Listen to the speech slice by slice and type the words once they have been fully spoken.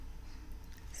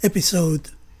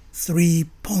Episode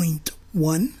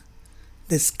 3.1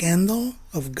 The Scandal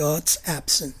of God's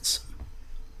Absence.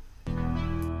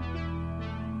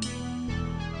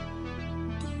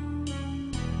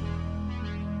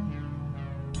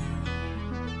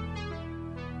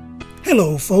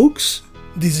 Hello folks,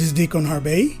 this is Deacon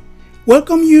Harvey.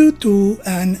 Welcome you to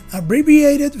an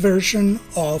abbreviated version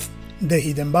of the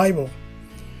Hidden Bible.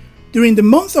 During the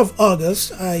month of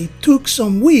August, I took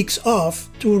some weeks off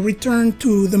to return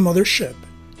to the mothership,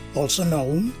 also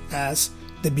known as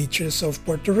the beaches of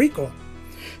Puerto Rico,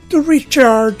 to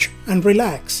recharge and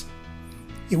relax.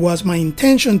 It was my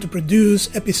intention to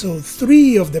produce episode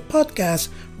 3 of the podcast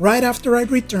right after I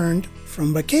returned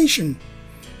from vacation.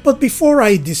 But before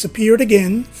I disappeared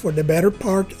again for the better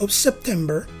part of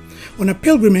September on a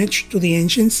pilgrimage to the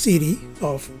ancient city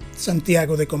of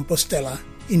Santiago de Compostela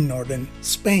in northern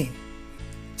Spain.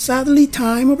 Sadly,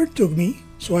 time overtook me,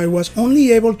 so I was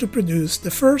only able to produce the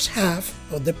first half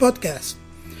of the podcast.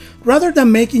 Rather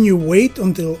than making you wait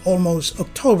until almost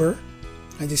October,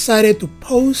 I decided to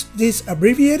post this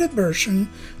abbreviated version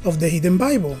of the Hidden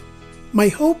Bible. My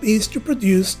hope is to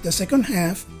produce the second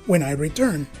half when I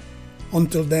return.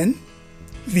 Until then,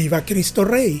 Viva Cristo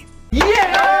Rey! Yeah!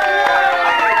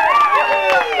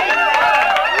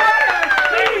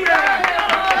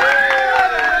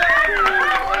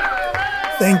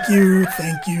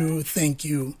 Thank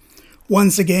you.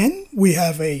 Once again, we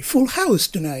have a full house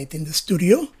tonight in the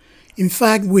studio. In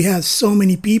fact, we have so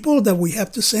many people that we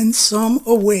have to send some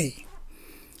away.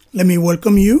 Let me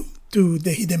welcome you to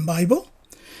the Hidden Bible,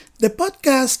 the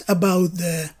podcast about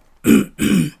the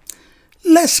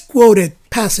less quoted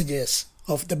passages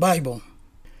of the Bible.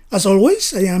 As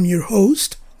always, I am your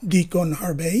host, Deacon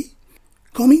Harvey,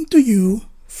 coming to you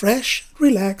fresh,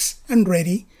 relaxed, and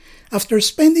ready after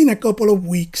spending a couple of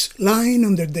weeks lying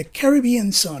under the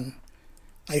Caribbean sun.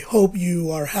 I hope you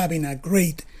are having a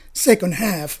great second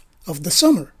half of the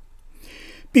summer.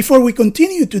 Before we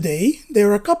continue today, there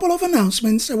are a couple of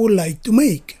announcements I would like to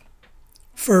make.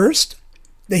 First,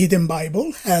 the Hidden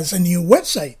Bible has a new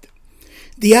website.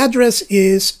 The address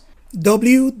is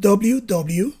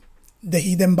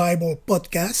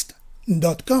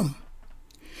www.thehiddenbiblepodcast.com.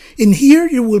 In here,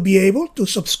 you will be able to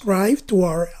subscribe to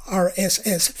our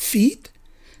RSS feed,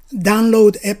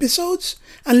 download episodes,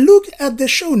 and look at the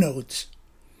show notes.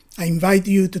 I invite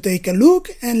you to take a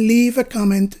look and leave a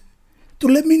comment to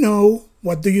let me know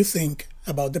what do you think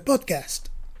about the podcast.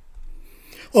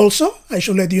 Also, I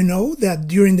should let you know that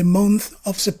during the month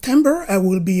of September, I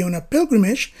will be on a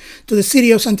pilgrimage to the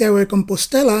city of Santiago de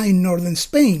Compostela in northern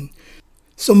Spain.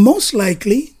 So most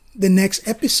likely, the next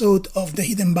episode of the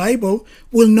Hidden Bible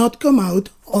will not come out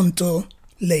until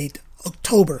late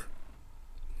October.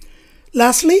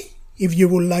 Lastly, if you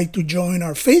would like to join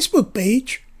our Facebook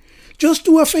page, just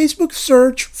do a Facebook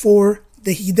search for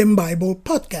the Hidden Bible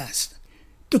Podcast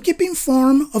to keep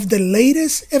informed of the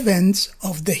latest events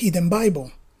of the Hidden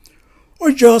Bible,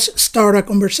 or just start a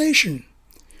conversation.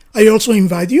 I also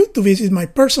invite you to visit my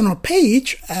personal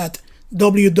page at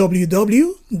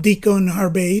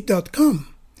www.deaconharvey.com.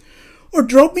 or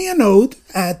drop me a note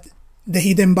at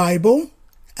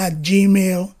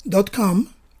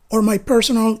thehiddenbible@gmail.com or my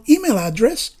personal email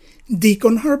address,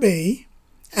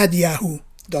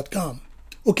 deaconharvey@yahoo.com.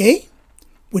 Okay?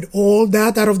 With all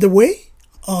that out of the way,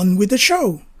 on with the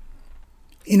show.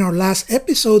 In our last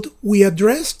episode, we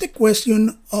addressed the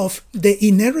question of the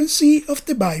inerrancy of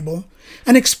the Bible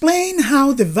and explained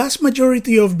how the vast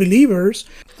majority of believers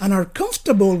are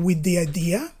comfortable with the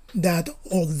idea that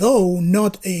although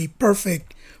not a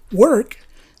perfect work,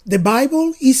 the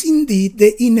Bible is indeed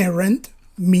the inerrant,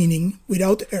 meaning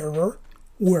without error,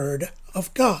 Word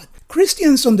of God.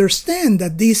 Christians understand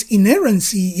that this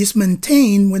inerrancy is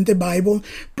maintained when the Bible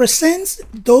presents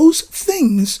those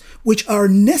things which are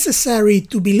necessary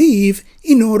to believe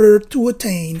in order to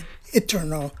attain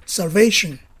eternal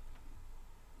salvation.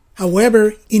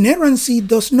 However, inerrancy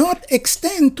does not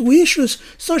extend to issues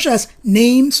such as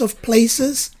names of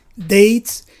places,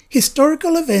 dates,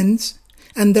 historical events,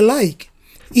 and the like,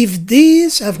 if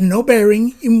these have no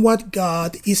bearing in what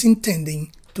God is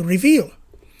intending to reveal.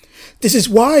 This is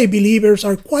why believers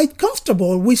are quite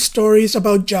comfortable with stories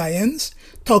about giants,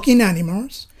 talking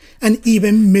animals, and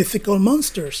even mythical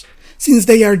monsters, since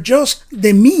they are just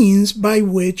the means by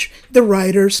which the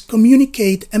writers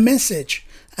communicate a message,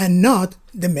 and not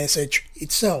the message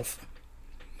itself.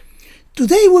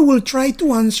 Today we will try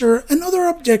to answer another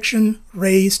objection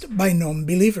raised by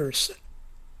non-believers.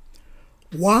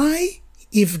 Why,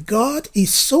 if God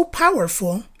is so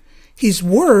powerful, His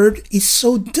Word is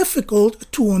so difficult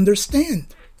to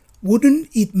understand? Wouldn't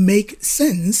it make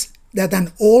sense that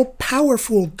an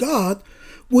all-powerful God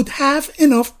would have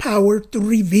enough power to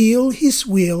reveal His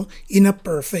will in a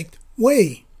perfect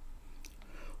way.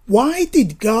 Why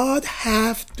did God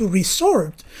have to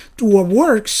resort to a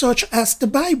work such as the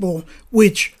Bible,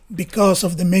 which, because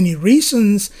of the many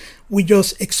reasons we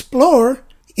just explored,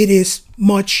 it is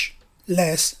much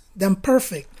less than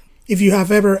perfect? If you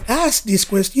have ever asked these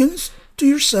questions to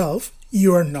yourself,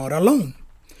 you are not alone.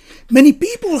 Many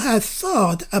people have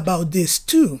thought about this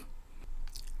too.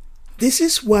 This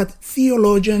is what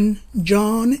theologian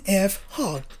John F.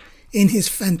 Hott, in his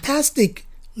fantastic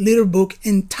little book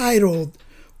entitled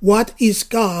What is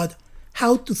God?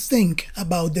 How to Think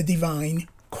About the Divine,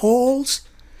 calls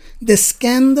the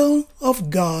scandal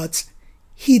of God's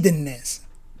hiddenness.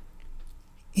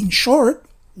 In short,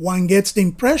 one gets the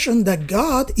impression that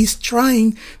God is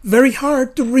trying very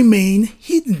hard to remain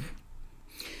hidden.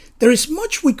 There is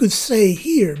much we could say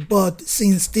here, but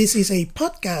since this is a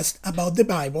podcast about the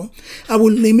Bible, I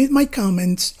will limit my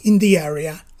comments in the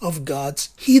area of God's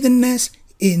hiddenness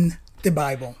in the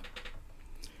Bible.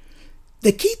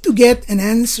 The key to get an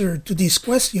answer to these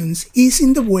questions is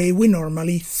in the way we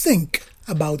normally think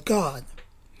about God.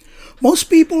 Most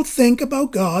people think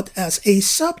about God as a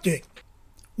subject.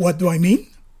 What do I mean?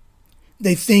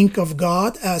 They think of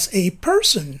God as a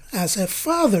person, as a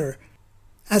father,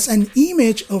 as an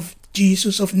image of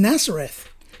Jesus of Nazareth,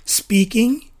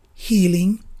 speaking,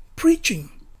 healing, preaching.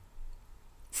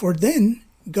 For them,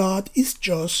 God is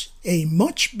just a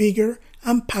much bigger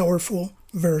and powerful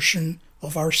version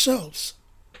of ourselves.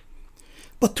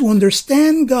 But to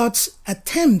understand God's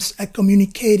attempts at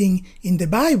communicating in the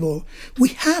Bible, we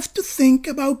have to think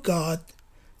about God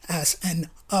as an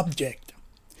object,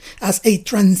 as a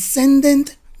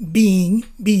transcendent being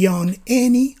beyond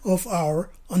any of our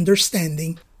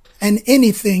understanding and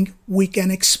anything we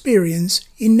can experience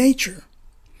in nature.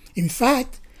 In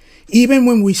fact, even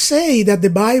when we say that the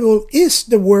Bible is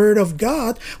the Word of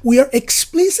God, we are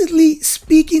explicitly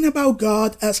speaking about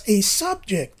God as a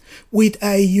subject with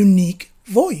a unique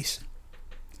voice.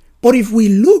 But if we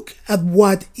look at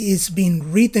what is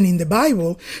being written in the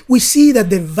Bible, we see that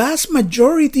the vast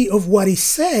majority of what is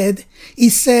said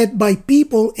by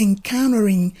people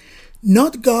encountering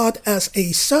not God as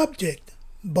a subject,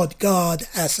 but God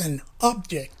as an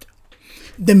object.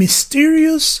 The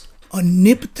mysterious,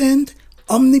 omnipotent,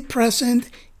 omnipresent,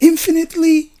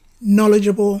 infinitely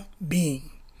knowledgeable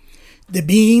being. The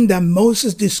being that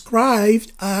Moses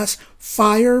described as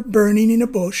fire burning in a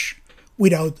bush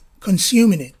without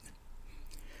consuming it.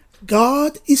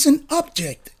 God is an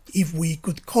object, if we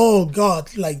could call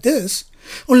God like this,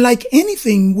 unlike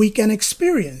anything we can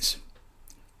experience.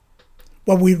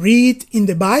 What we read in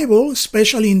the Bible,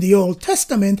 especially in the Old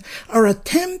Testament, are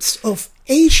attempts of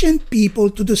ancient people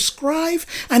to describe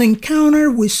an encounter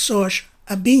with such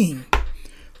a being.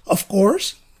 Of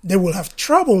course, they will have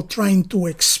trouble trying to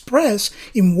express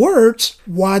in words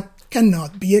what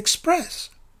cannot be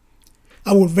expressed.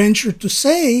 I will venture to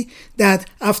say that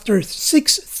after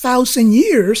 6,000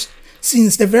 years,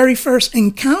 since the very first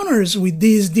encounters with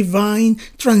this divine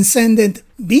transcendent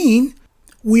being,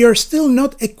 we are still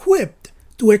not equipped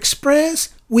to express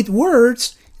with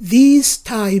words these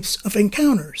types of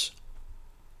encounters.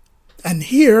 And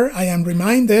here I am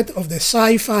reminded of the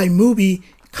sci-fi movie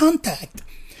Contact,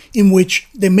 in which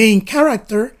the main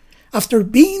character, after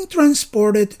being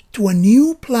transported to a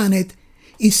new planet,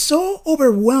 is so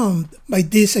overwhelmed by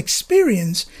this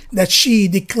experience that she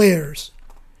declares,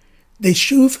 "They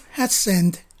should have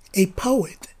sent a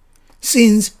poet,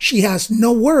 since she has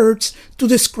no words to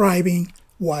describing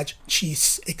what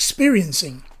she's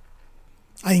experiencing."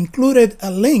 I included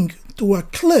a link to a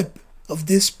clip of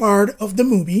this part of the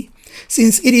movie,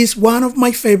 since it is one of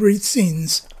my favorite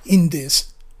scenes in this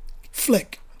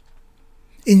flick.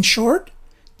 In short,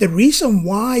 the reason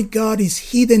why God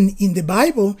is hidden in the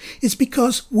Bible is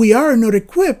because we are not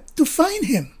equipped to find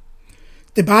Him.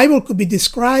 The Bible could be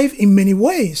described in many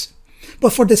ways,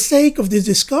 but for the sake of this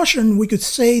discussion, we could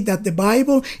say that the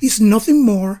Bible is nothing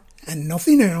more and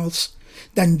nothing else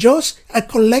than just a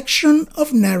collection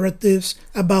of narratives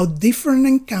about different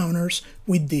encounters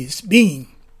with this being.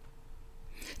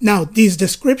 Now, this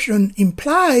description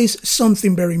implies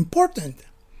something very important.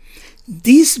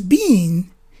 This being,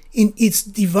 in its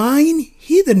divine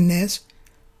hiddenness,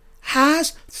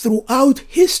 has throughout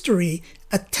history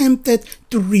attempted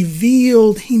to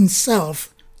reveal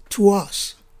Himself to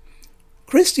us.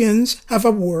 Christians have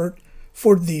a word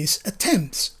for these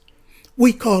attempts.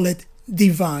 We call it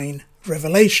divine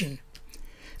revelation.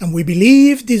 And we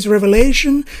believe this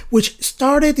revelation, which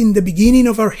started in the beginning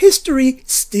of our history,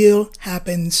 still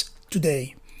happens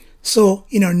today. So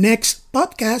in our next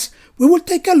podcast, we will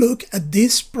take a look at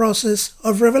this process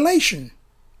of revelation.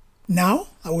 Now,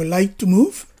 I would like to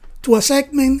move to a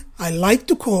segment I like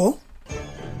to call